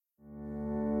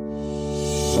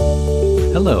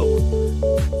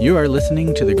Hello. You are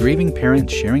listening to the Grieving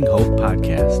Parents Sharing Hope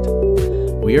podcast.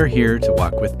 We are here to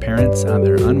walk with parents on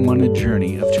their unwanted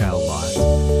journey of child loss,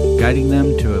 guiding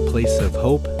them to a place of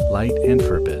hope, light, and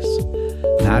purpose,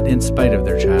 not in spite of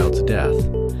their child's death,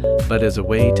 but as a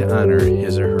way to honor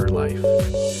his or her life.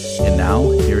 And now,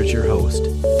 here is your host,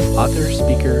 author,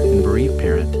 speaker, and bereaved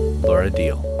parent, Laura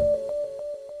Deal.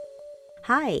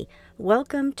 Hi,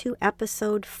 welcome to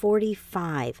episode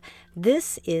 45.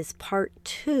 This is part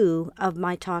 2 of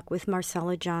my talk with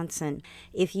Marcella Johnson.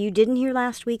 If you didn't hear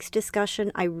last week's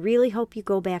discussion, I really hope you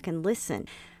go back and listen,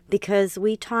 because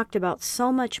we talked about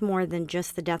so much more than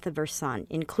just the death of her son,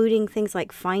 including things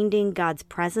like finding God's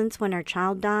presence when our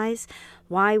child dies,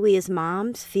 why we as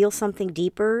moms feel something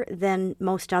deeper than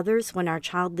most others when our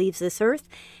child leaves this earth,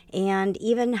 and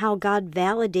even how God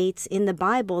validates in the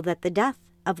Bible that the death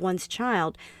of one's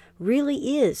child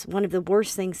really is one of the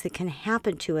worst things that can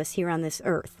happen to us here on this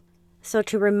earth. So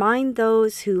to remind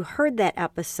those who heard that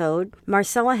episode,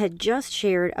 Marcella had just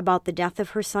shared about the death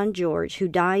of her son George, who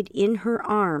died in her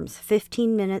arms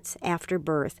 15 minutes after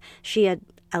birth. She had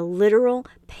a literal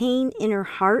pain in her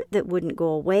heart that wouldn't go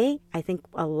away. I think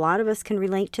a lot of us can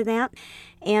relate to that.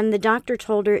 And the doctor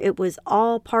told her it was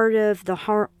all part of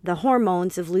the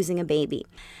hormones of losing a baby.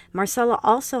 Marcella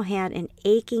also had an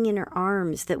aching in her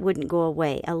arms that wouldn't go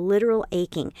away, a literal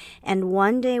aching. And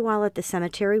one day while at the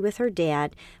cemetery with her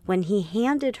dad, when he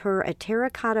handed her a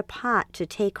terracotta pot to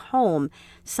take home,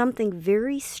 something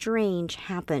very strange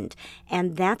happened.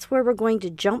 And that's where we're going to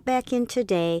jump back in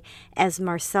today as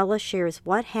Marcella shares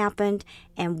what happened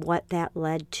and what that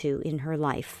led to in her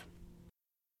life.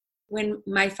 When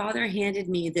my father handed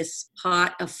me this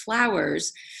pot of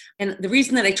flowers, and the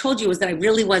reason that I told you was that I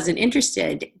really wasn't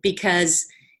interested, because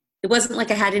it wasn't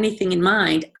like I had anything in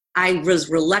mind. I was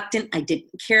reluctant. I didn't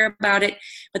care about it.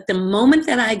 But the moment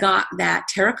that I got that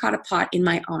terracotta pot in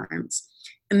my arms,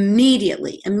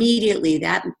 immediately,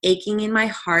 that aching in my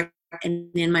heart and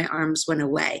in my arms went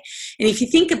away. And if you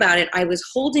think about it, I was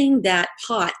holding that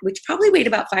pot, which probably weighed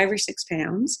about 5 or 6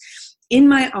 pounds, in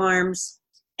my arms,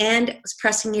 and was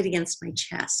pressing it against my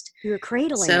chest. You were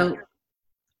cradling it. it.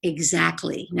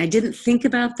 Exactly. And I didn't think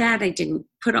about that. I didn't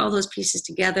put all those pieces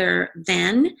together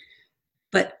then,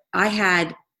 but I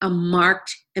had a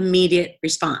marked immediate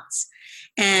response.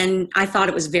 And I thought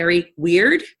it was very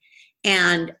weird.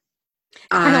 And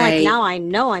like, now I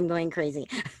know I'm going crazy.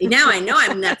 Now I know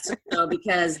I'm nuts, though,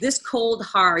 because this cold,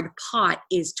 hard pot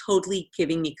is totally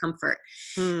giving me comfort.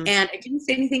 And I didn't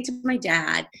say anything to my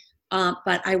dad.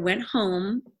 But I went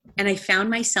home and I found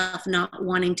myself not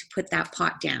wanting to put that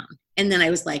pot down. And then I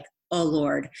was like, oh,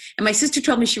 Lord. And my sister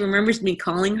told me she remembers me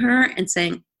calling her and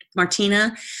saying,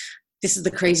 Martina, this is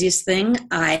the craziest thing.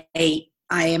 I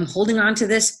am holding on to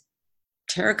this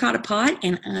terracotta pot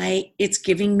and it's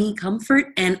giving me comfort,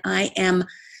 and I am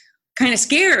kind of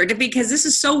scared because this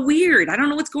is so weird. I don't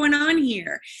know what's going on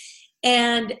here.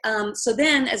 And so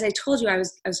then, as I told you, I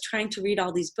was trying to read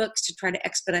all these books to try to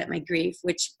expedite my grief,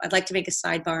 which I'd like to make a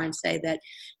sidebar and say that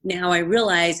now I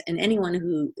realize, and anyone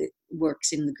who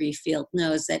works in the grief field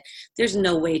knows, that there's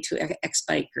no way to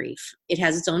expedite grief. It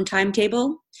has its own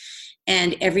timetable,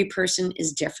 and every person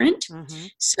is different. Mm-hmm.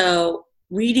 So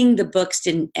reading the books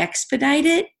didn't expedite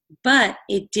it, but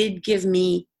it did give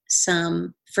me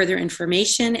some further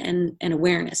information and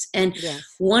awareness. And yes,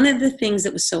 one of the things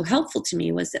that was so helpful to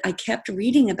me was that I kept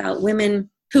reading about women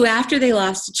who, after they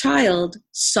lost a child,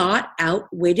 sought out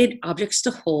weighted objects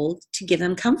to hold to give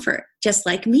them comfort, just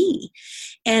like me.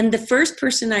 And the first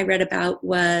person I read about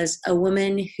was a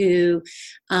woman who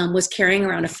was carrying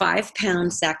around a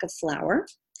 5-pound sack of flour.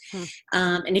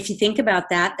 And if you think about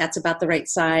that, that's about the right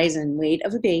size and weight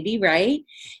of a baby, right?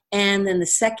 And then the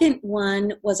second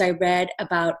one was I read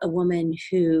about a woman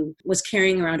who was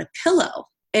carrying around a pillow.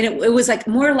 And it was like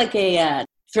more like a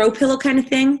throw pillow kind of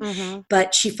thing,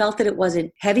 but she felt that it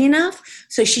wasn't heavy enough.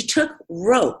 So she took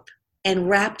rope and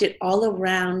wrapped it all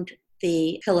around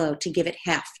the pillow to give it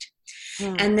heft.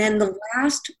 And then the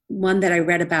last one that I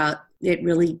read about, it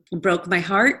really broke my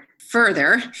heart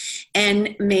further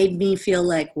and made me feel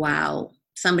like, wow,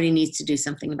 somebody needs to do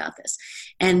something about this.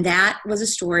 And that was a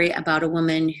story about a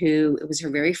woman who, it was her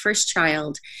very first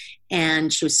child,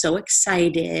 and she was so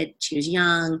excited. She was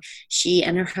young. She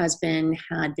and her husband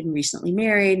had been recently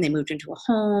married, and they moved into a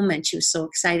home, and she was so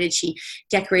excited. She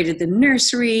decorated the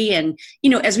nursery, and,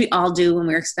 as we all do when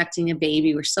we're expecting a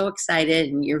baby, we're so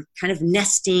excited, and you're kind of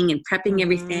nesting and prepping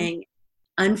everything.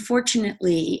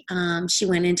 Unfortunately, she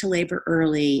went into labor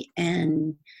early,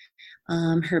 and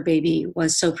her baby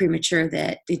was so premature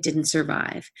that it didn't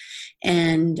survive.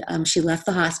 And she left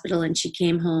the hospital, and she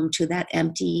came home to that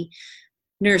empty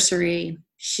nursery.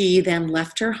 She then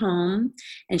left her home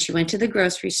and she went to the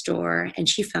grocery store and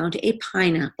she found a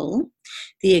pineapple,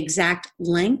 the exact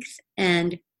length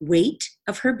and weight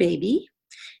of her baby.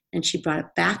 And she brought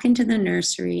it back into the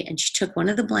nursery and she took one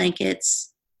of the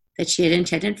blankets that she had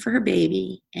intended for her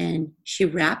baby and she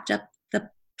wrapped up the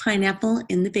pineapple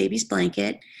in the baby's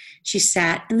blanket. She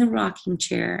sat in the rocking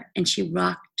chair and she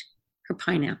rocked her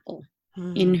pineapple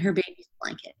in her baby's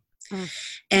blanket.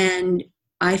 And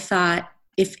I thought,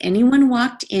 if anyone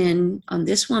walked in on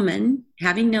this woman,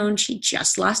 having known she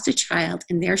just lost a child,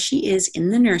 and there she is in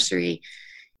the nursery,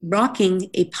 rocking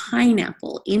a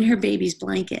pineapple in her baby's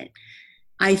blanket,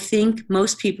 I think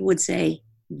most people would say,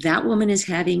 that woman is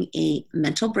having a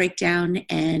mental breakdown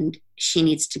and she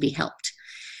needs to be helped.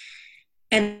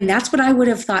 And that's what I would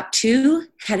have thought too,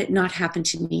 had it not happened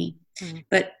to me.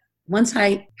 But once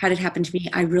I had it happen to me,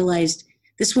 I realized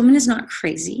this woman is not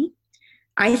crazy.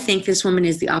 I think this woman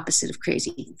is the opposite of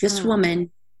crazy. This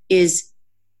woman is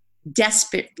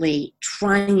desperately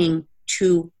trying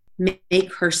to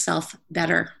make herself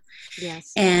better.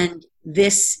 Yes. And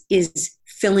this is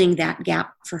filling that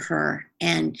gap for her.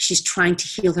 And she's trying to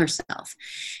heal herself.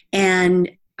 And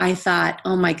I thought,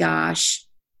 oh my gosh,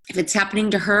 if it's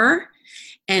happening to her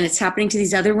and it's happening to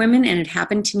these other women and it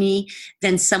happened to me,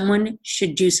 then someone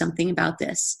should do something about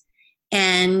this.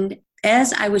 And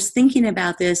as I was thinking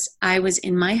about this, I was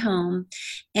in my home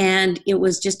and it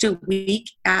was just a week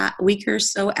or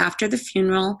so after the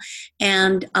funeral.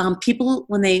 And people,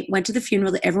 when they went to the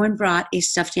funeral, everyone brought a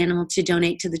stuffed animal to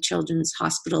donate to the children's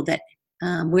hospital that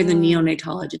where the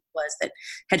neonatologist was that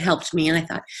had helped me. And I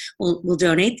thought, well, we'll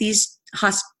donate these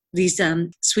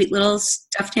sweet little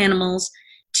stuffed animals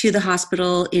to the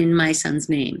hospital in my son's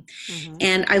name.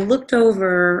 And I looked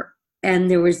over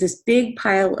and there was this big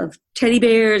pile of teddy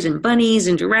bears and bunnies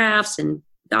and giraffes and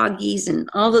doggies and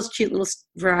all those cute little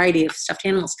variety of stuffed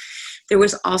animals. There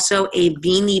was also a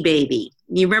Beanie Baby.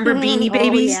 You remember Beanie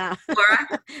Babies,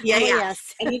 Laura? Yeah.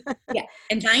 Yes. And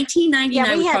in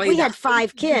 1999, we had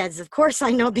 5 kids. Of course, I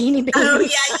know Beanie Babies. Oh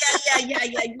yeah.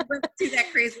 You went through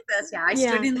that craze with us. Yeah, I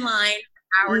stood in line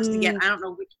hours to get, I don't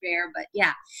know which bear, but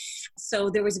yeah. So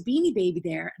there was a Beanie Baby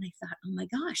there, and I thought, oh my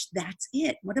gosh, that's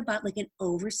it. What about like an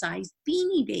oversized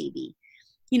Beanie Baby,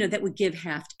 that would give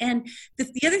heft? And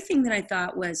the other thing that I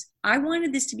thought was, I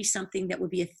wanted this to be something that would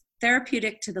be a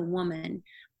therapeutic to the woman,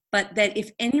 but that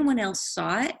if anyone else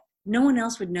saw it, no one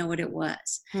else would know what it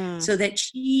was. So that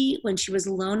when she was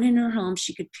alone in her home,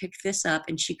 she could pick this up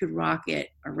and she could rock it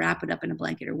or wrap it up in a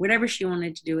blanket or whatever she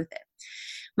wanted to do with it.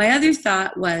 My other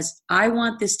thought was, I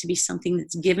want this to be something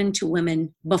that's given to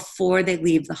women before they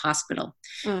leave the hospital.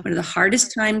 One of the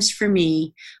hardest times for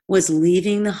me was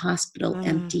leaving the hospital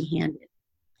empty-handed.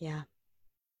 Yeah.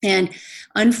 And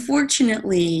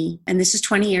unfortunately, and this is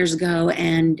 20 years ago,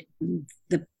 and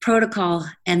the protocol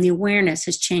and the awareness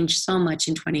has changed so much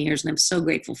in 20 years, and I'm so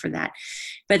grateful for that.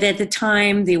 But at the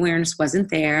time, the awareness wasn't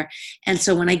there. And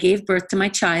so when I gave birth to my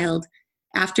child,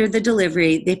 after the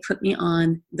delivery, they put me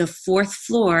on the 4th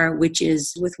floor, which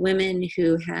is with women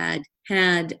who had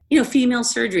female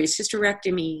surgeries,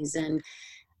 hysterectomies, and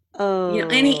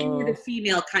any of the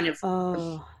female kind of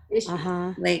issues.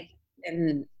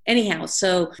 And anyhow,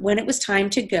 so when it was time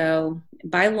to go,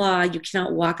 by law, you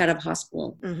cannot walk out of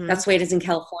hospital. That's the way it is in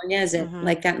California. Is it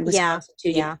like that in Wisconsin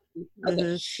too? Yeah.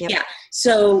 Okay. Yeah.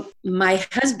 So my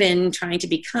husband, trying to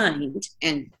be kind,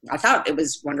 and I thought it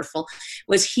was wonderful,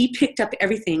 was he picked up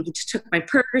everything. He took my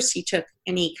purse. He took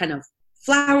any kind of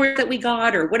flour that we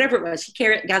got or whatever it was. He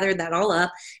gathered that all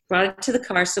up, brought it to the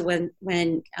car. So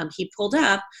when he pulled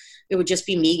up, it would just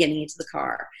be me getting into the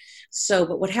car. So,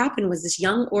 but what happened was this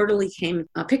young orderly came,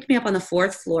 picked me up on the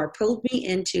 4th floor, pulled me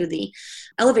into the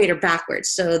elevator backwards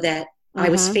so that I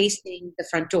was facing the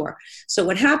front door. So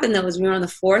what happened though was we were on the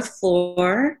 4th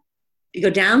floor. You go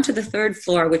down to the 3rd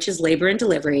floor, which is labor and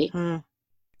delivery.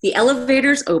 The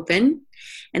elevator's open,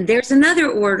 and there's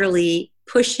another orderly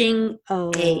pushing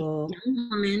a young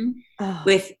woman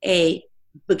with a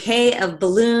bouquet of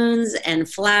balloons and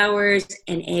flowers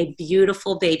and a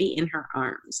beautiful baby in her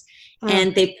arms.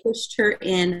 And they pushed her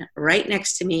in right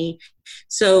next to me.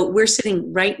 So we're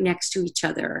sitting right next to each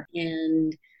other.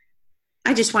 And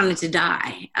I just wanted to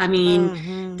die. I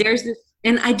mean, there's this,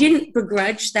 and I didn't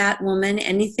begrudge that woman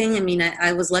anything. I mean,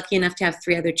 I was lucky enough to have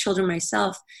 3 other children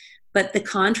myself. But the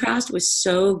contrast was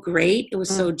so great. It was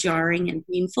so jarring and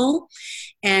painful.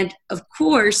 And of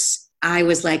course, I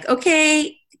was like,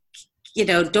 okay,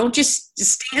 don't just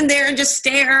stand there and just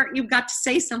stare. You've got to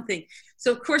say something.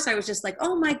 So of course I was just like,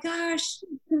 oh my gosh,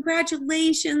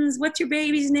 congratulations. What's your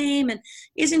baby's name? And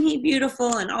isn't he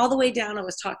beautiful? And all the way down, I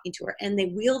was talking to her, and they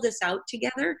wheeled us out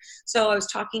together. So I was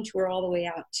talking to her all the way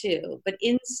out too. But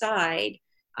inside,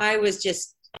 I was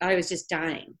just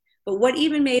dying. But what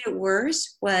even made it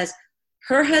worse was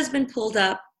her husband pulled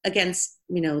up against,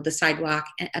 the sidewalk,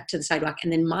 up to the sidewalk.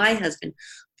 And then my husband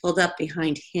pulled up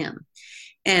behind him.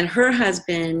 And her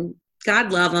husband,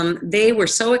 God love him, they were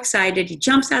so excited. He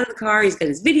jumps out of the car. He's got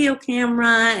his video camera,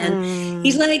 and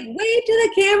he's like, wave to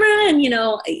the camera.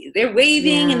 And, they're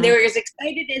waving, and they're as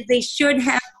excited as they should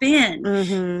have been.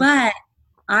 Mm-hmm. But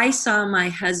I saw my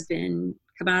husband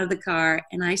come out of the car,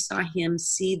 and I saw him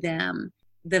see them.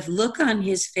 The look on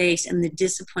his face and the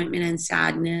disappointment and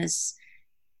sadness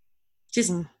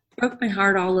just broke my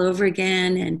heart all over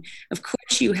again. And of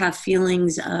course you have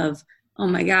feelings of, oh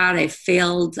my God, I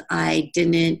failed. I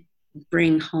didn't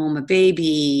bring home a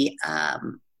baby.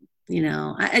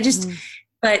 I just,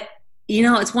 but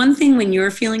it's one thing when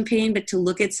you're feeling pain, but to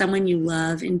look at someone you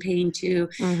love in pain too.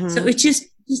 Mm-hmm. So it just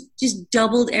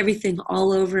doubled everything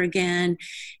all over again.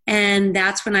 And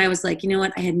that's when I was like, you know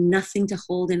what? I had nothing to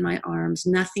hold in my arms,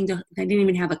 I didn't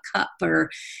even have a cup or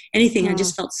anything. I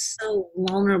just felt so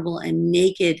vulnerable and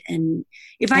naked. And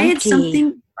if I had something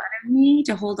in front of me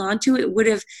to hold on to, it would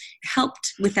have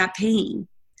helped with that pain.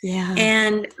 Yeah.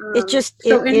 And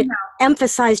it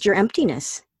emphasized your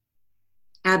emptiness.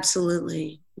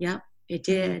 Absolutely. Yep, it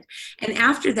did. And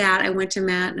after that, I went to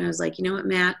Matt and I was like, you know what,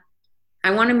 Matt? I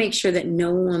want to make sure that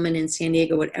no woman in San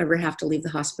Diego would ever have to leave the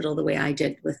hospital the way I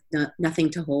did, with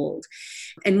nothing to hold.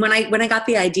 And when I got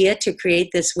the idea to create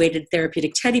this weighted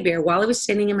therapeutic teddy bear, while I was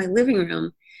sitting in my living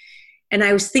room, and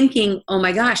I was thinking, oh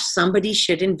my gosh, somebody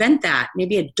should invent that.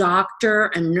 Maybe a doctor,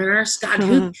 a nurse.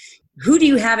 God, who do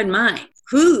you have in mind?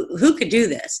 Who could do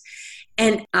this?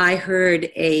 And I heard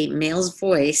a male's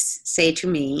voice say to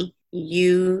me,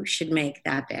 you should make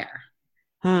that bear.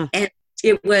 And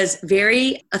it was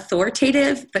very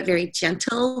authoritative, but very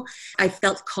gentle. I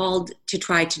felt called to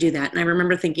try to do that. And I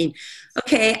remember thinking,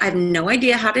 okay, I have no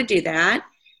idea how to do that,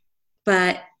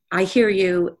 but I hear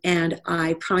you, and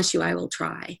I promise you I will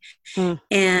try.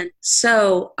 And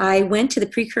so I went to the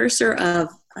precursor of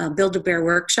Build-A-Bear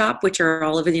Workshop, which are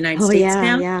all over the United States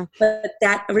now. Yeah. But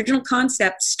that original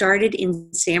concept started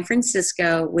in San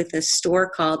Francisco with a store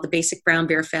called the Basic Brown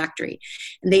Bear Factory.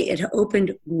 And they had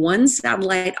opened one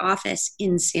satellite office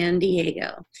in San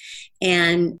Diego.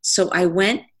 And so I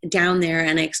went down there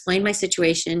and I explained my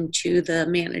situation to the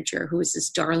manager, who was this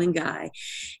darling guy.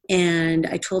 And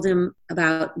I told him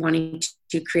about wanting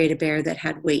to create a bear that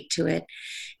had weight to it.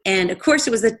 And of course,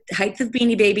 it was the height of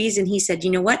Beanie Babies. And he said,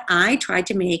 you know what? I tried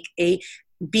to make a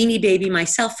Beanie Baby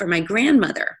myself for my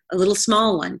grandmother, a little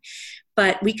small one.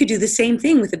 But we could do the same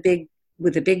thing with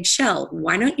a big shell.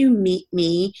 Why don't you meet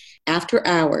me after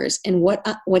hours? And what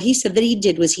he said that he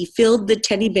did was he filled the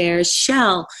teddy bear's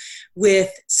shell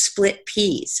with split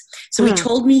peas. So he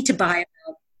told me to buy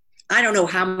about, I don't know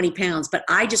how many pounds, but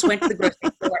I just went to the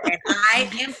grocery store and I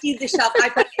emptied the shelf. I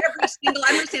put every single,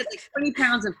 I would say it's like 20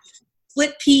 pounds of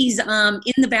split peas in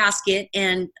the basket.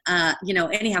 And,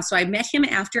 anyhow, so I met him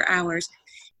after hours.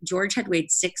 George had weighed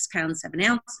 6 pounds, 7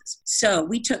 ounces. So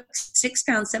we took 6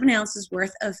 pounds, 7 ounces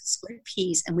worth of split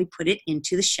peas and we put it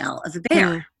into the shell of the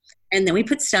bear. And then we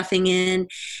put stuffing in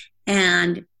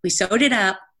and we sewed it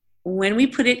up. When we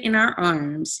put it in our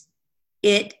arms,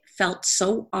 it felt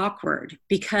so awkward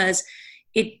because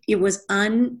it was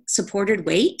unsupported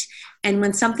weight. And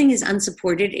when something is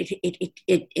unsupported,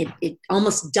 it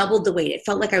almost doubled the weight. It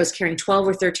felt like I was carrying 12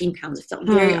 or 13 pounds. It felt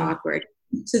very awkward.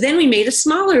 So then we made a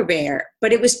smaller bear,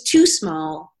 but it was too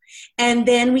small. And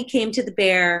then we came to the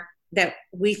bear that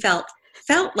we felt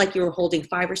like you were holding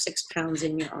 5 or 6 pounds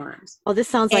in your arms. Oh, this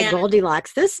sounds like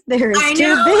Goldilocks. This bear is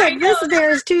too big. This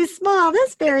bear is too small.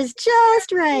 This bear is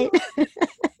just right.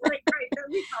 Right.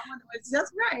 We call one that was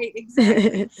just right.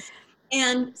 Exactly.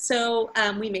 And so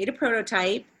we made a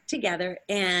prototype together,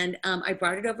 and I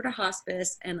brought it over to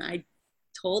hospice, and I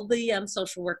told the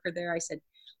social worker there, I said,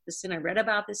 listen, I read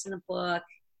about this in a book.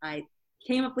 I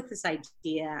came up with this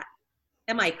idea.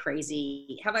 Am I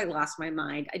crazy? Have I lost my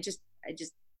mind? I just,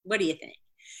 what do you think?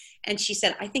 And she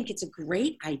said, I think it's a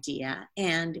great idea.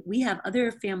 And we have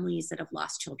other families that have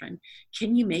lost children.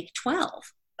 Can you make 12,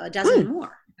 a dozen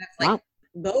more? That's like,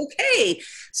 okay.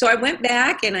 So I went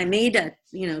back and I made a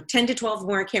 10 to 12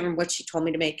 more. I can't remember what she told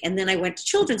me to make. And then I went to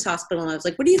Children's Hospital and I was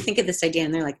like, what do you think of this idea?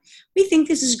 And they're like, we think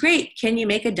this is great. Can you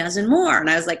make a dozen more? And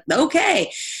I was like, okay.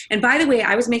 And by the way,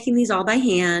 I was making these all by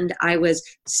hand. I was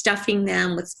stuffing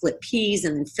them with split peas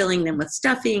and then filling them with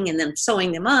stuffing and then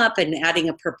sewing them up and adding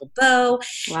a purple bow.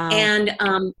 Wow. And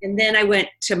then I went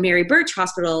to Mary Birch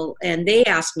Hospital and they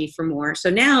asked me for more. So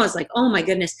now I was like, oh my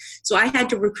goodness. So I had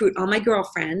to recruit all my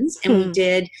girlfriends and we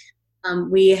did.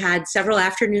 We had several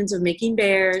afternoons of making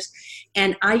bears,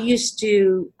 and I used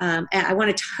to, I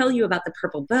want to tell you about the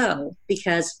purple bow,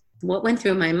 because what went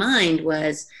through my mind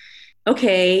was,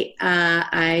 okay,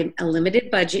 I'm a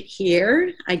limited budget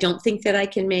here. I don't think that I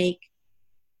can make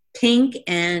pink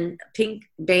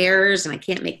bears, and I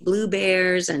can't make blue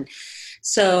bears. And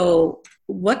so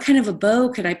what kind of a bow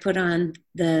could I put on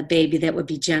the baby that would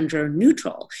be gender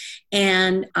neutral?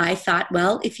 And I thought,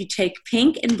 well, if you take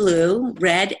pink and blue,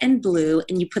 red and blue,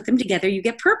 and you put them together, you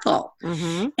get purple.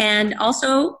 Mm-hmm. And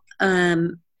also,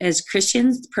 as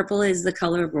Christians, purple is the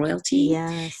color of royalty.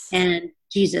 Yes. And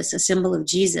Jesus, a symbol of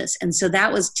Jesus. And so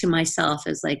that was to myself,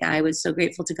 as like, I was so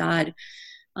grateful to God.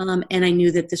 And I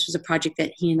knew that this was a project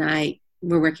that he and I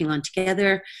were working on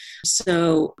together.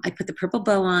 So I put the purple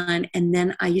bow on, and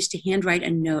then I used to handwrite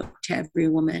a note to every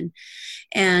woman.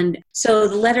 And so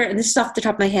the letter, and this is off the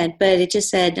top of my head, but it just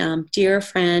said, dear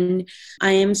friend,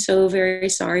 I am so very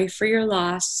sorry for your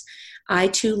loss. I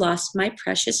too lost my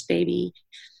precious baby.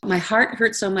 My heart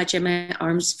hurt so much and my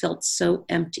arms felt so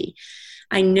empty.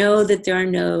 I know that there are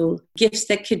no gifts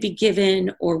that could be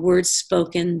given or words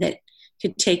spoken that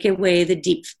could take away the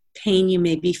deep pain you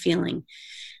may be feeling.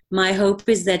 My hope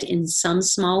is that in some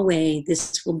small way,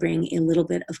 this will bring a little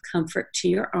bit of comfort to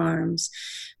your arms.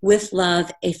 With love,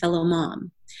 a fellow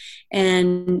mom.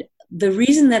 And the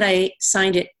reason that I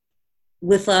signed it,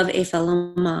 with love, a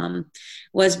fellow mom,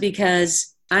 was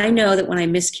because I know that when I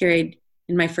miscarried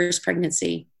in my first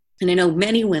pregnancy, and I know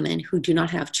many women who do not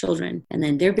have children, and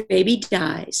then their baby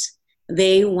dies,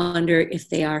 they wonder if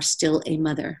they are still a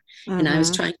mother. Mm-hmm. And I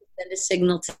was trying to send a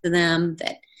signal to them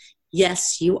that,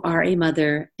 yes, you are a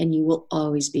mother and you will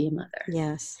always be a mother.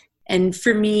 Yes. And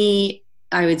for me,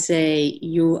 I would say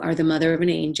you are the mother of an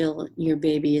angel. Your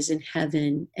baby is in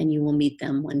heaven and you will meet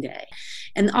them one day.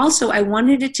 And also I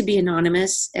wanted it to be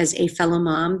anonymous as a fellow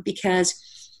mom, because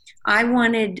I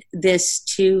wanted this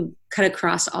to cut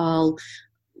across all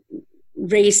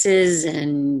races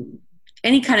and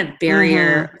any kind of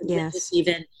barrier. Mm-hmm. Yes.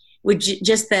 Even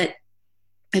just that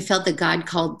I felt that God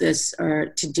called this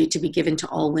to be given to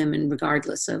all women,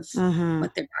 regardless of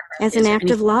what their background is. As an act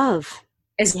of love.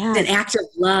 As an act of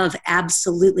love,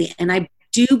 absolutely. And I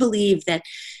do believe that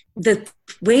the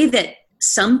way that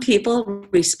some people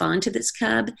respond to this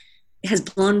cub has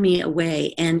blown me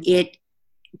away. And it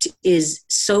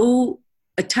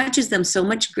touches them so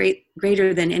much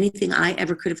greater than anything I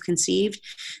ever could have conceived,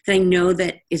 that I know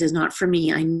that it is not for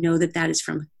me. I know that that is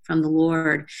from the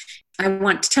Lord. I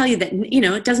want to tell you that,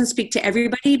 it doesn't speak to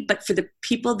everybody, but for the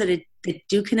people that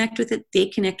do connect with it, they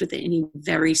connect with it in a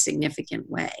very significant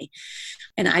way.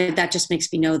 And that just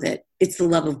makes me know that it's the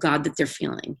love of God that they're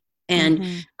feeling.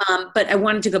 And, but I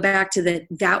wanted to go back to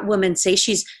that woman, say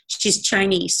she's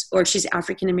Chinese, or she's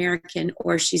African-American,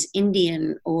 or she's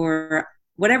Indian, or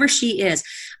whatever she is.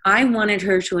 I wanted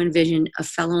her to envision a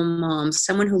fellow mom,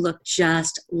 someone who looked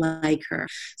just like her,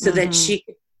 so that she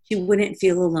wouldn't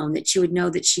feel alone, that she would know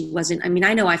that she wasn't. I mean,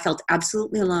 I know I felt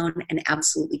absolutely alone and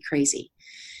absolutely crazy.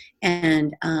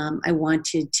 And I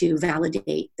wanted to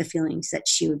validate the feelings that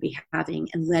she would be having,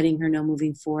 and letting her know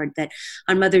moving forward that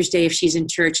on Mother's Day, if she's in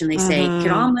church and they say, can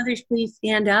all mothers please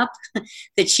stand up,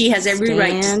 that she has every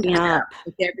right to stand up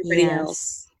with everybody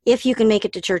else. If you can make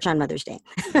it to church on Mother's Day.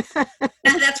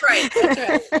 That's right.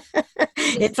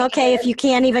 It's okay if you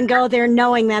can't even go there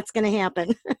knowing that's going to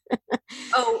happen.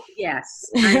 Oh, yes.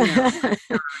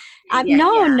 I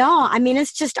know. No. I mean,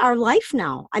 it's just our life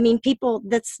now. I mean,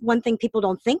 that's one thing people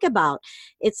don't think about.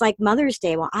 It's like Mother's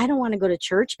Day. Well, I don't want to go to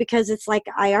church because it's like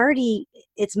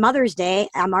it's Mother's Day.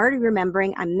 I'm already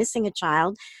remembering I'm missing a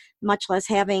child, much less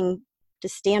having to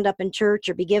stand up in church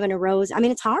or be given a rose. I mean,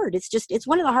 it's hard. It's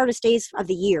one of the hardest days of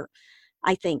the year,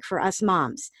 I think, for us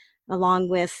moms, along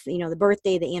with, the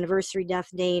birthday, the anniversary, death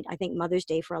date. I think Mother's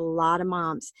Day for a lot of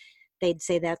moms, they'd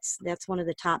say that's one of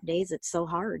the top days. It's so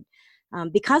hard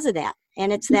because of that.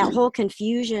 And it's that whole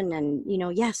confusion and,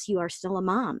 yes, you are still a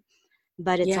mom,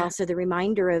 but it's also the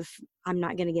reminder of, I'm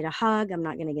not going to get a hug. I'm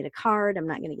not going to get a card. I'm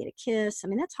not going to get a kiss. I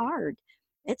mean, that's hard.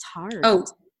 It's hard. Oh,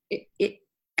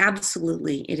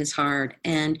 Absolutely. It is hard.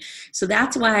 And so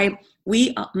that's why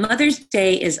Mother's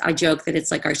Day is, I joke that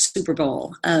it's like our Super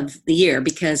Bowl of the year,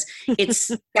 because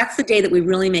that's the day that we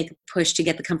really make a push to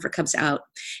get the Comfort Cubs out.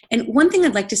 And one thing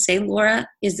I'd like to say, Laura,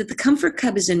 is that the Comfort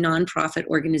Cub is a nonprofit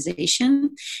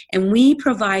organization, and we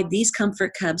provide these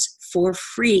Comfort Cubs for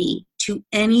free to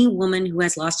any woman who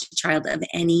has lost a child of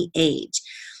any age.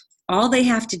 All they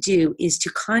have to do is to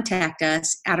contact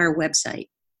us at our website.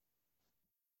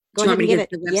 Go ahead and give it.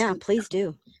 Yeah, please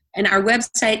do. And our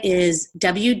website is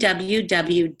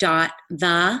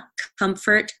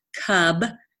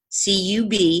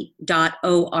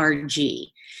www.thecomfortcub.org.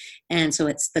 And so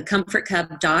it's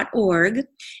thecomfortcub.org.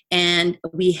 And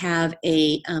we have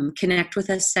a connect with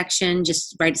us section.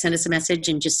 Just send us a message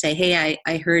and just say, hey,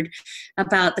 I heard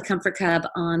about the Comfort Cub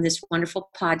on this wonderful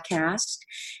podcast,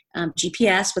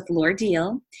 GPS with Laura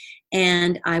Deal.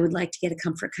 And I would like to get a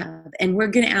Comfort Cub. And we're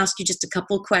going to ask you just a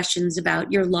couple of questions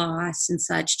about your loss and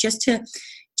such, just to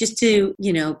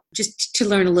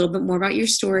learn a little bit more about your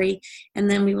story.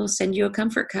 And then we will send you a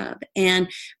Comfort Cub. And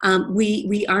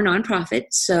we are nonprofit,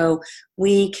 so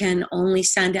we can only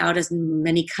send out as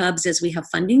many Cubs as we have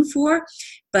funding for.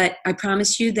 But I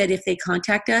promise you that if they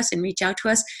contact us and reach out to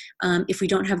us, if we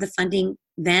don't have the funding,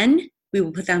 then we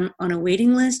will put them on a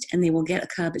waiting list, and they will get a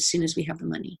Cub as soon as we have the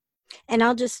money. And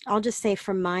I'll just say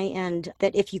from my end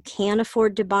that if you can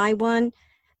afford to buy one,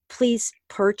 please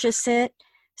purchase it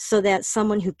so that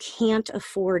someone who can't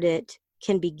afford it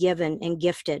can be given and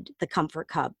gifted the Comfort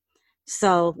Cub.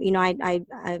 So,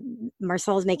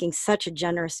 Marcella is making such a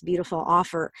generous, beautiful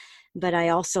offer, but I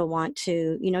also want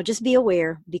to, just be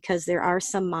aware, because there are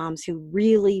some moms who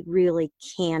really, really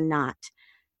cannot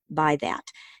buy that.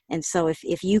 And so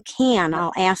if you can,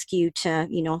 I'll ask you to,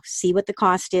 see what the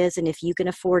cost is. And if you can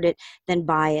afford it, then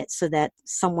buy it so that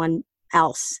someone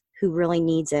else who really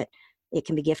needs it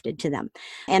can be gifted to them.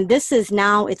 And this is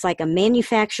now, it's like a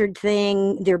manufactured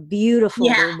thing. They're beautiful.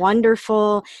 Yeah. They're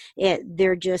wonderful.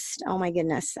 They're just, oh my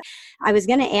goodness. I was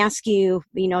going to ask you,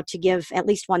 to give at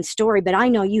least one story, but I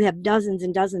know you have dozens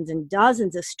and dozens and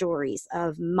dozens of stories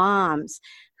of moms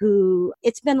who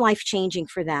it's been life-changing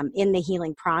for them in the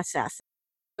healing process.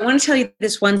 I want to tell you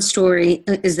this one story,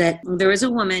 is that there was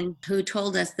a woman who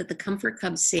told us that the Comfort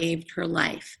Cub saved her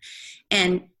life.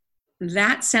 And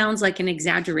that sounds like an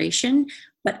exaggeration,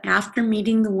 but after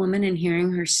meeting the woman and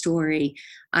hearing her story,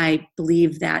 I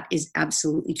believe that is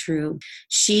absolutely true.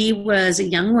 She was a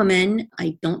young woman.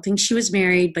 I don't think she was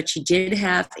married, but she did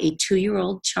have a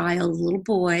 2-year-old child, a little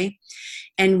boy.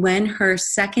 And when her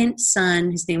second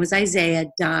son, his name was Isaiah,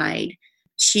 died,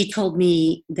 she told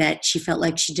me that she felt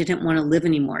like she didn't want to live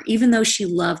anymore, even though she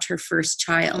loved her first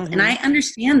child. Mm-hmm. And I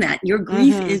understand that. Your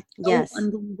grief is so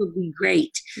unbelievably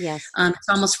great. Yes. It's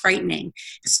almost frightening.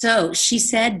 So she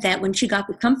said that when she got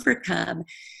the Comfort Cub,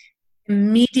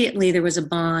 immediately there was a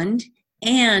bond,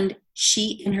 and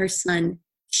she and her son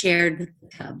shared the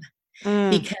cub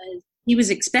because he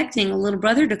was expecting a little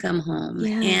brother to come home.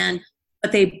 Yeah.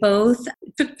 But they both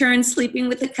took turns sleeping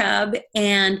with the cub.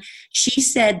 And she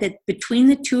said that between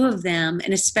the two of them,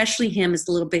 and especially him as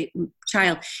the little baby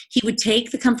child, he would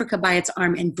take the Comfort Cub by its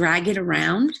arm and drag it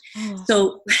around. Oh.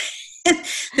 So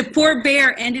the poor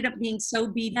bear ended up being so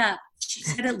beat up. She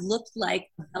said it looked like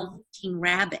a velveteen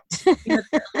rabbit.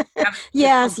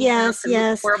 Yes.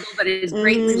 Horrible, but it is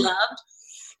greatly loved.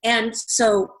 And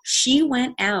so she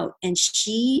went out and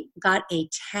she got a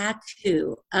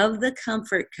tattoo of the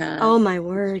Comfort Cub. Oh my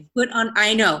word. Put on,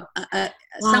 I know,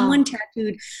 someone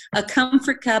tattooed a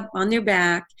Comfort Cub on their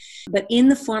back, but in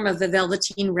the form of a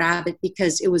velveteen rabbit,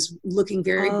 because it was looking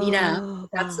very beat up.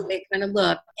 That's the way it kind of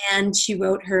looked. And she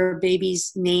wrote her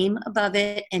baby's name above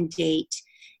it and date.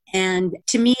 And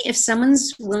to me, if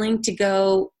someone's willing to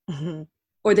go,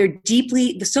 or they're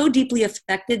so deeply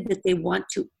affected that they want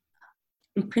to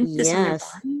imprint this on their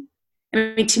body.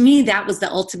 I mean, to me, that was the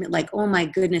ultimate, like, oh my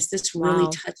goodness, this really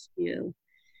touched you.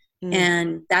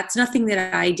 And that's nothing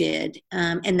that I did.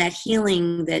 And that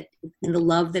healing and the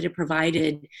love that it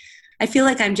provided, I feel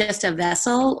like I'm just a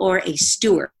vessel or a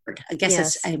steward. I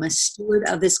guess I'm a steward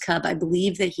of this cub. I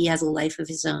believe that he has a life of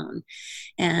his own,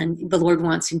 and the Lord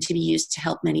wants him to be used to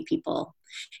help many people.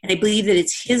 And I believe that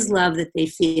it's his love that they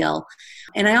feel.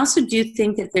 And I also do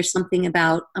think that there's something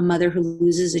about a mother who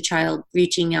loses a child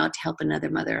reaching out to help another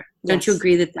mother. Yes. Don't you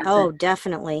agree that that's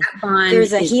definitely.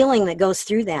 There's a healing that goes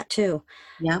through that too.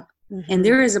 Yep. Mm-hmm. And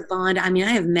there is a bond. I mean,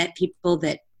 I have met people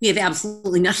that we have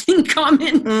absolutely nothing in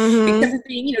common because of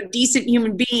being, decent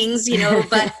human beings,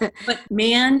 but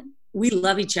man, we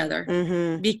love each other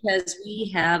Mm-hmm. because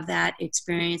we have that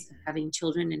experience of having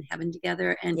children in heaven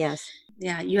together. And Yes.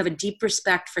 yeah, you have a deep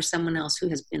respect for someone else who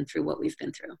has been through what we've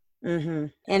been through. Mm-hmm.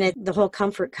 And the whole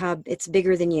Comfort Cub, it's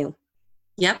bigger than you.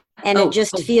 Yep. And it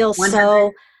just feels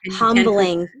so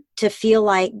humbling to feel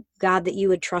like, God, that you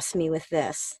would trust me with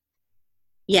this.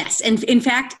 Yes. And in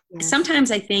fact, sometimes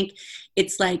I think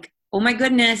it's like, oh my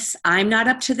goodness, I'm not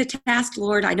up to the task,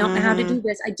 Lord. I don't know how to do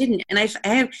this. I didn't. And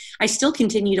I still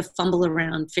continue to fumble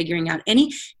around figuring out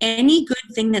any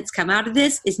good thing that's come out of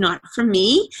this is not from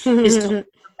me. It's totally from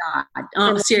God.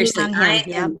 Oh, seriously.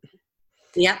 I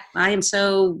am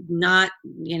so not,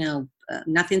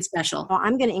 nothing special. Well,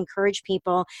 I'm going to encourage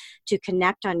people to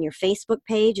connect on your Facebook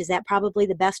page. Is that probably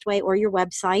the best way? Or your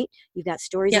website? You've got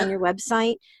stories on your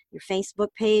website, your Facebook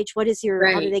page. What is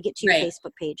how do they get to your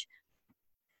Facebook page?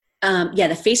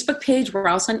 The Facebook page. We're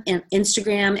also on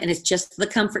Instagram, and it's just The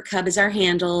Comfort Cub is our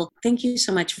handle. Thank you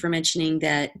so much for mentioning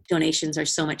that. Donations are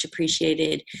so much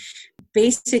appreciated.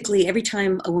 Basically, every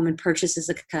time a woman purchases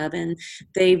a cub, and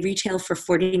they retail for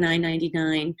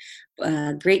 $49.99,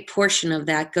 a great portion of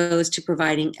that goes to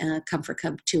providing a Comfort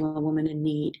Cub to a woman in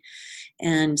need.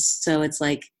 And so it's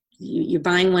like you're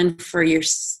buying one for your.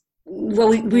 Well,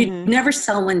 we never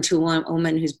sell one to a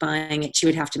woman who's buying it. She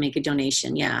would have to make a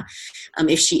donation,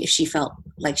 if she felt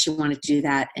like she wanted to do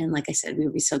that. And like I said, we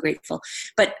would be so grateful.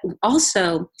 But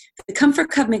also, the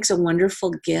Comfort Cub makes a wonderful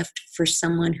gift for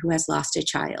someone who has lost a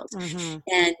child.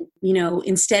 And,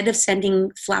 instead of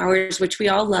sending flowers, which we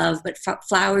all love, but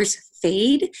flowers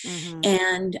fade,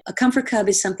 and a Comfort Cub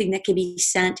is something that can be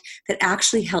sent that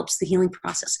actually helps the healing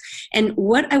process. And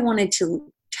what I wanted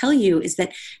to tell you is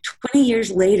that 20 years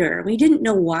later, we didn't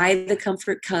know why the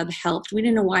Comfort Cub helped. We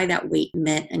didn't know why that weight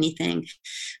meant anything.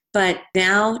 But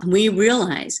now we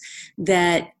realize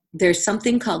that there's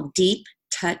something called deep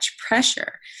touch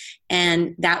pressure.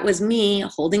 And that was me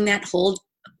holding that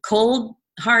cold,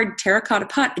 hard terracotta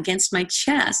pot against my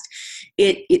chest.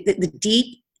 The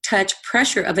deep touch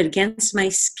pressure of it against my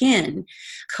skin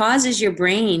causes your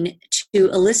brain to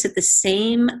elicit the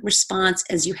same response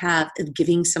as you have of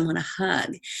giving someone a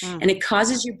hug. And it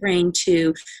causes your brain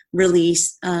to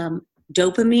release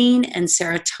dopamine and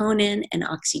serotonin and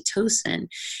oxytocin.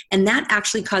 And that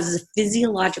actually causes a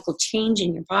physiological change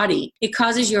in your body. It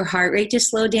causes your heart rate to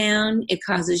slow down. It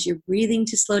causes your breathing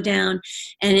to slow down.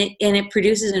 And it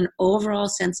produces an overall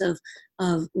sense of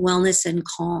wellness and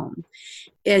calm.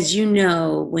 As you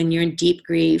know, when you're in deep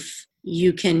grief,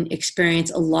 you can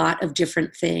experience a lot of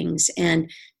different things.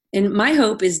 And my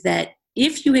hope is that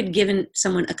if you had given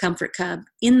someone a Comfort Cub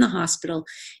in the hospital,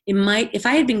 if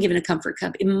I had been given a Comfort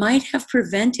Cub, it might have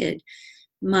prevented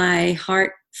my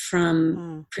heart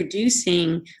from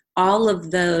producing all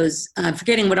of those,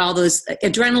 forgetting what all those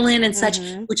adrenaline and such,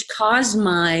 which caused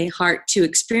my heart to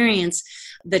experience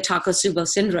the Takotsubo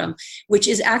syndrome, which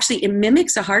is actually, it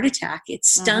mimics a heart attack. It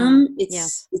stunned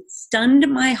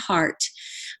my heart.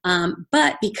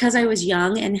 But because I was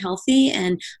young and healthy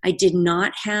and I did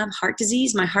not have heart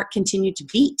disease, my heart continued to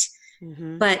beat.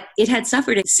 But it had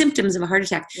suffered symptoms of a heart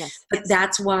attack. But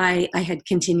that's why I had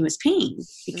continuous pain,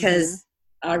 because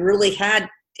I really had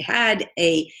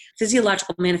a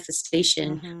physiological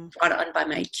manifestation brought on by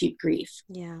my acute grief.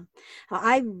 Yeah.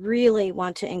 I really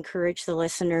want to encourage the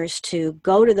listeners to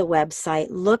go to the website,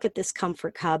 look at this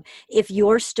Comfort Cub. If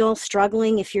you're still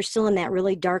struggling, if you're still in that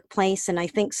really dark place, and I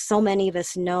think so many of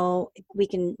us know, we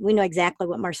know exactly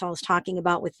what Marcella is talking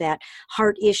about with that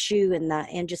heart issue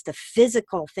and just the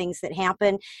physical things that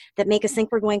happen that make us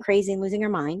think we're going crazy and losing our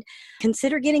mind.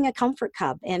 Consider getting a Comfort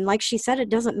Cub. And like she said, it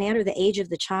doesn't matter the age of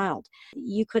the child.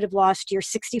 You could have lost your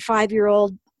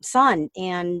 65-year-old son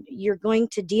and you're going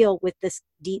to deal with this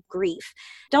deep grief.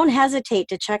 Don't hesitate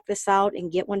to check this out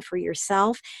and get one for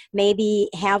yourself. Maybe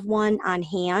have one on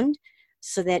hand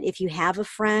so that if you have a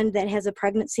friend that has a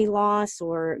pregnancy loss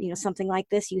or something like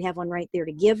this, you have one right there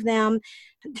to give them.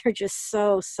 They're just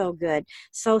so good,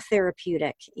 so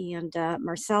therapeutic. And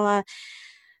Marcella,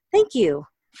 thank you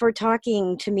for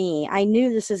talking to me. I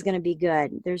knew this was going to be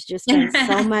good. There's just been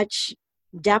so much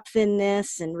depth in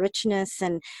this and richness,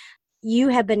 and you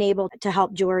have been able to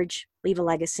help George leave a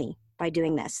legacy by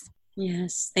doing this.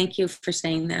 Yes, thank you for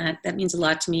saying that. That means a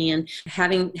lot to me. And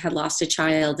having had lost a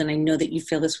child, and I know that you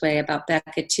feel this way about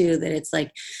Becca too, that it's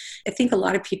like, I think a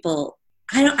lot of people,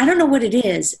 I don't know what it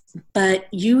is, but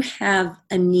you have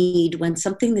a need when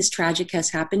something this tragic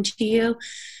has happened to you.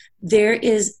 There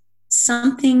is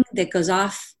something that goes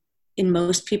off in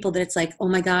most people that it's like, oh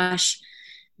my gosh,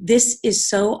 this is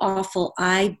so awful.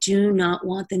 I do not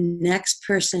want the next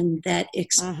person that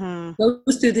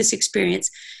goes through this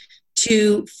experience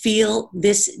to feel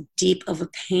this deep of a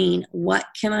pain. What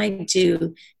can I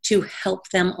do to help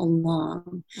them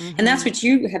along? And that's what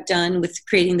you have done with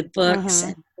creating the books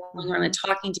and going around and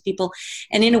talking to people.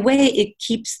 And in a way, it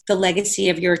keeps the legacy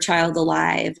of your child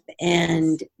alive.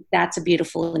 And that's a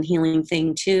beautiful and healing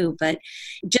thing too. But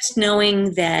just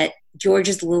knowing that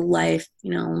George's little life,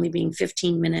 only being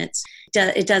 15 minutes,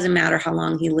 it doesn't matter how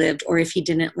long he lived or if he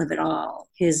didn't live at all.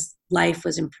 His life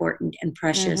was important and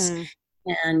precious.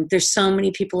 And there's so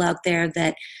many people out there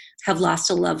that have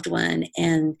lost a loved one,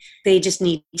 and they just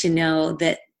need to know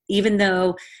that even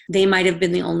though they might have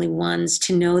been the only ones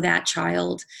to know that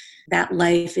child, that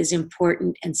life is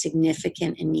important and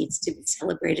significant and needs to be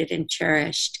celebrated and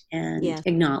cherished and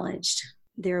acknowledged.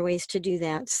 There are ways to do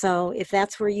that. So if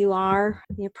that's where you are,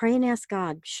 pray and ask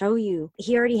God, show you.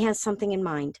 He already has something in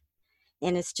mind.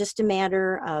 And it's just a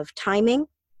matter of timing.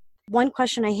 One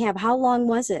question I have, how long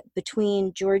was it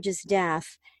between George's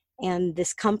death and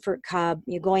this Comfort Cub,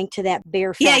 you're going to that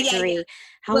bear factory? Yeah.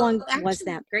 How long was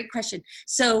that? Great question.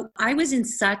 So I was in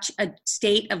such a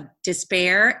state of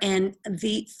despair, and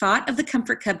the thought of the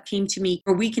Comfort Cub came to me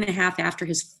a week and a half after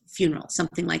his funeral,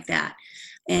 something like that.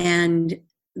 And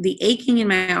the aching in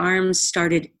my arms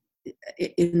started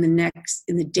in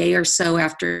the day or so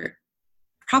after,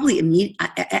 probably immediately.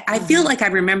 I feel like I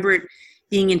remembered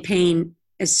being in pain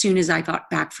as soon as I got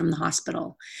back from the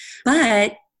hospital.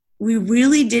 But we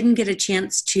really didn't get a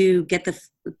chance to get the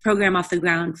program off the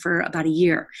ground for about a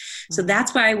year. So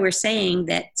that's why we're saying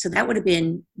that. So that would have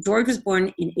been, George was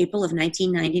born in April of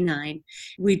 1999.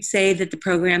 We'd say that the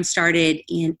program started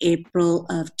in April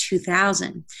of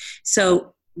 2000.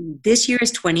 So this year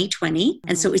is 2020,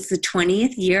 and so it's the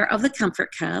 20th year of the Comfort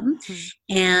Cub,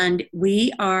 and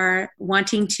we are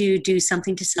wanting to do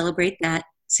something to celebrate that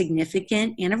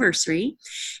significant anniversary,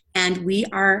 and we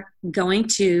are going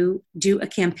to do a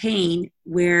campaign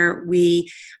where we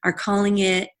are calling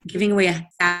it Giving Away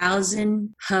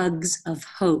 1,000 Hugs of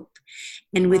Hope.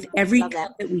 And with every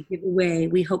cub that we give away,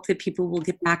 we hope that people will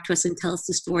get back to us and tell us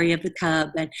the story of the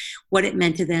cub and what it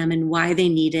meant to them and why they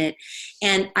need it.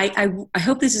 And I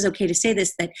hope this is okay to say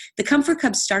this, that the Comfort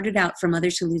Cub started out for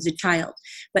mothers who lose a child.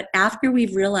 But after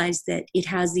we've realized that it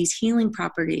has these healing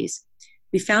properties,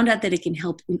 we found out that it can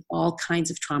help in all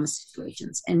kinds of trauma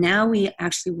situations. And now we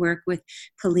actually work with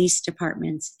police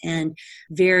departments and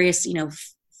various,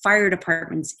 fire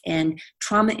departments and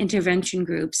trauma intervention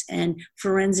groups and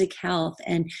forensic health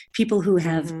and people who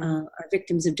have are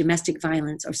victims of domestic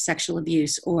violence or sexual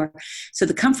abuse. So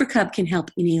the Comfort Cub can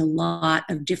help in a lot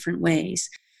of different ways.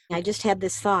 I just had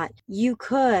this thought. You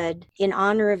could, in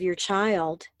honor of your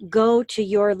child, go to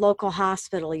your local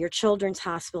hospital, your children's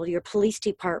hospital, your police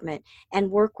department, and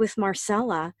work with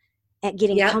Marcella at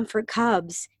getting Comfort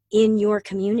Cubs in your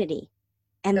community.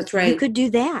 And that's right. You could do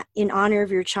that in honor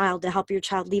of your child to help your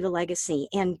child leave a legacy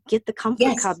and get the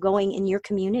Comfort Cub going in your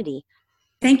community.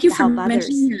 Thank you for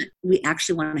mentioning that. We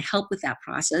actually want to help with that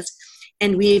process.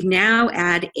 And we've now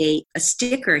added a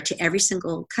sticker to every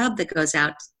single cub that goes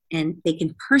out, and they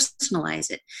can personalize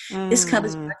it. This cub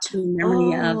is brought to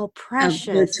memory of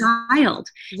the child.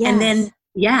 Yes. And then,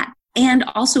 and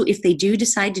also if they do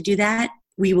decide to do that,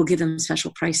 we will give them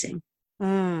special pricing.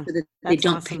 So that they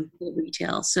don't pay full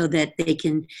retail, so that they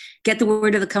can get the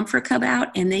word of the Comfort Cub out,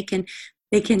 and they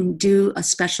can do a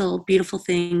special, beautiful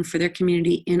thing for their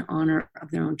community in honor of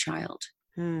their own child.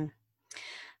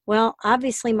 Well,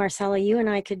 obviously, Marcella, you and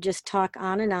I could just talk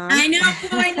on and on. I know you're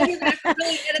going to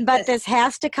really edit but this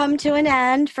has to come to an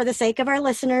end for the sake of our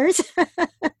listeners.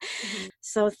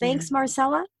 So thanks,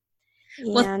 Marcella.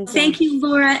 Well, thank you,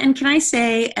 Laura. And can I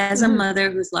say, as a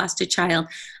mother who's lost a child,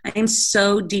 I am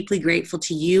so deeply grateful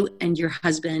to you and your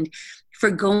husband for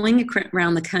going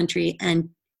around the country and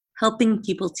helping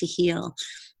people to heal.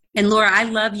 And Laura, I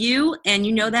love you, and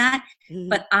you know that,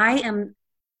 but I am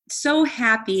so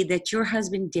happy that your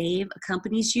husband, Dave,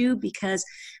 accompanies you, because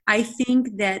I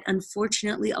think that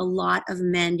unfortunately a lot of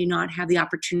men do not have the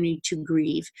opportunity to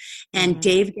grieve. And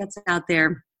Dave gets out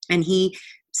there and he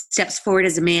steps forward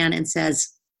as a man and says,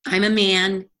 I'm a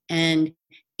man and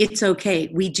it's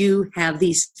okay. We do have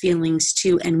these feelings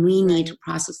too, and we need to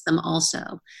process them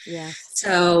also. Yes.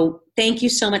 So thank you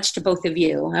so much to both of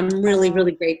you. I'm really,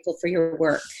 really grateful for your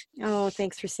work. Oh,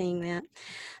 thanks for saying that.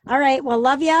 All right. Well,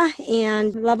 love ya,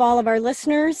 and love all of our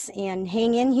listeners, and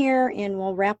hang in here, and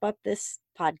we'll wrap up this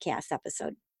podcast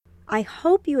episode. I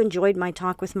hope you enjoyed my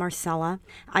talk with Marcella.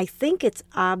 I think it's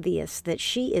obvious that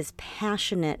she is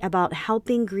passionate about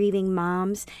helping grieving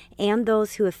moms and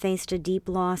those who have faced a deep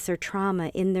loss or trauma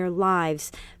in their lives,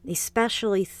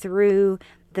 especially through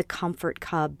the Comfort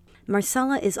Cub.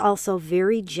 Marcella is also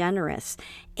very generous,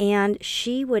 and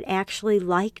she would actually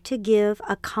like to give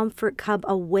a Comfort Cub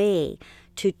away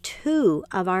to 2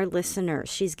 of our listeners.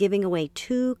 She's giving away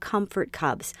 2 Comfort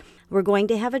Cubs. We're going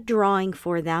to have a drawing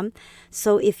for them.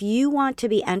 So if you want to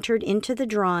be entered into the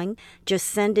drawing, just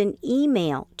send an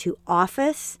email to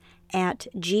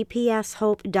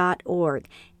office@gpshope.org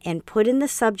and put in the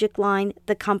subject line,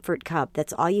 the Comfort Cub.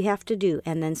 That's all you have to do,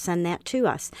 and then send that to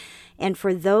us. And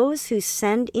for those who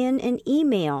send in an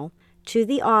email to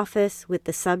the office with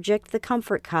the subject, the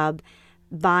Comfort Cub,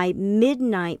 by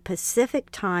midnight Pacific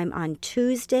time on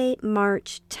Tuesday,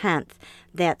 March 10th,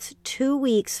 that's 2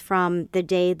 weeks from the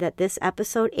day that this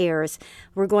episode airs,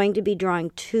 we're going to be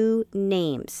drawing 2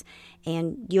 names.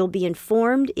 And you'll be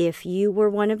informed if you were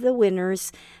one of the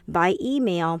winners by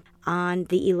email on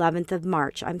the 11th of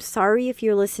March. I'm sorry if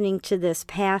you're listening to this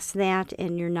past that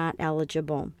and you're not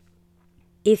eligible.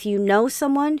 If you know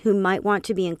someone who might want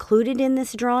to be included in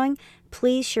this drawing,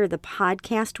 please share the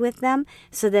podcast with them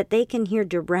so that they can hear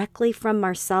directly from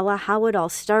Marcella how it all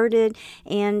started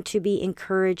and to be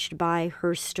encouraged by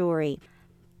her story.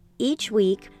 Each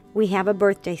week, we have a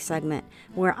birthday segment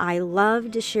where I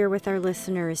love to share with our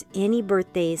listeners any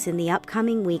birthdays in the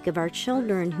upcoming week of our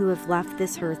children who have left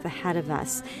this earth ahead of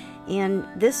us. And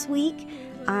this week,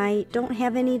 I don't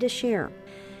have any to share.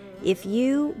 If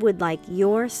you would like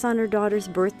your son or daughter's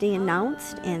birthday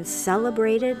announced and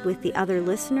celebrated with the other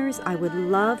listeners, I would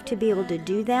love to be able to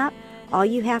do that. All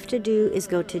you have to do is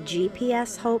go to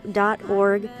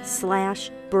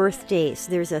gpshope.org/birthdays.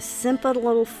 There's a simple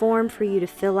little form for you to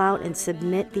fill out and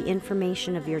submit the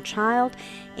information of your child.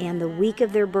 And the week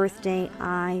of their birthday,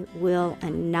 I will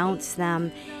announce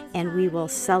them and we will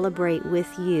celebrate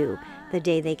with you the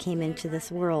day they came into this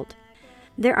world.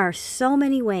 There are so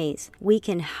many ways we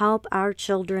can help our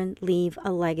children leave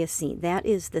a legacy. That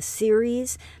is the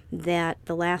series that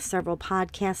the last several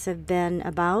podcasts have been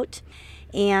about.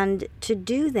 And to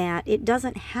do that, it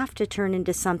doesn't have to turn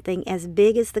into something as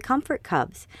big as the Comfort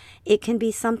Cubs. It can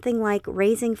be something like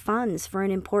raising funds for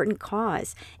an important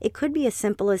cause. It could be as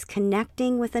simple as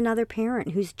connecting with another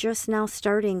parent who's just now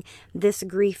starting this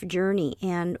grief journey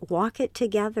and walk it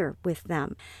together with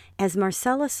them. As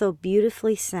Marcella so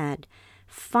beautifully said,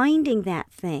 finding that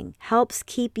thing helps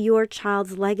keep your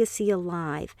child's legacy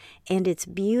alive, and it's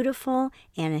beautiful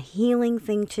and a healing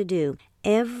thing to do.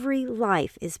 Every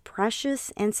life is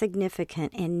precious and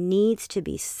significant and needs to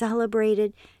be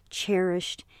celebrated,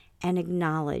 cherished, and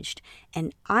acknowledged.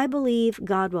 And I believe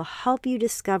God will help you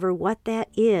discover what that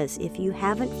is if you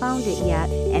haven't found it yet,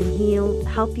 and He'll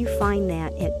help you find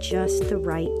that at just the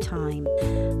right time.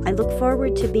 I look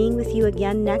forward to being with you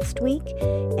again next week,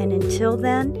 and until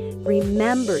then,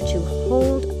 remember to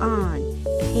hold on.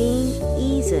 Pain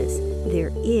eases.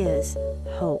 There is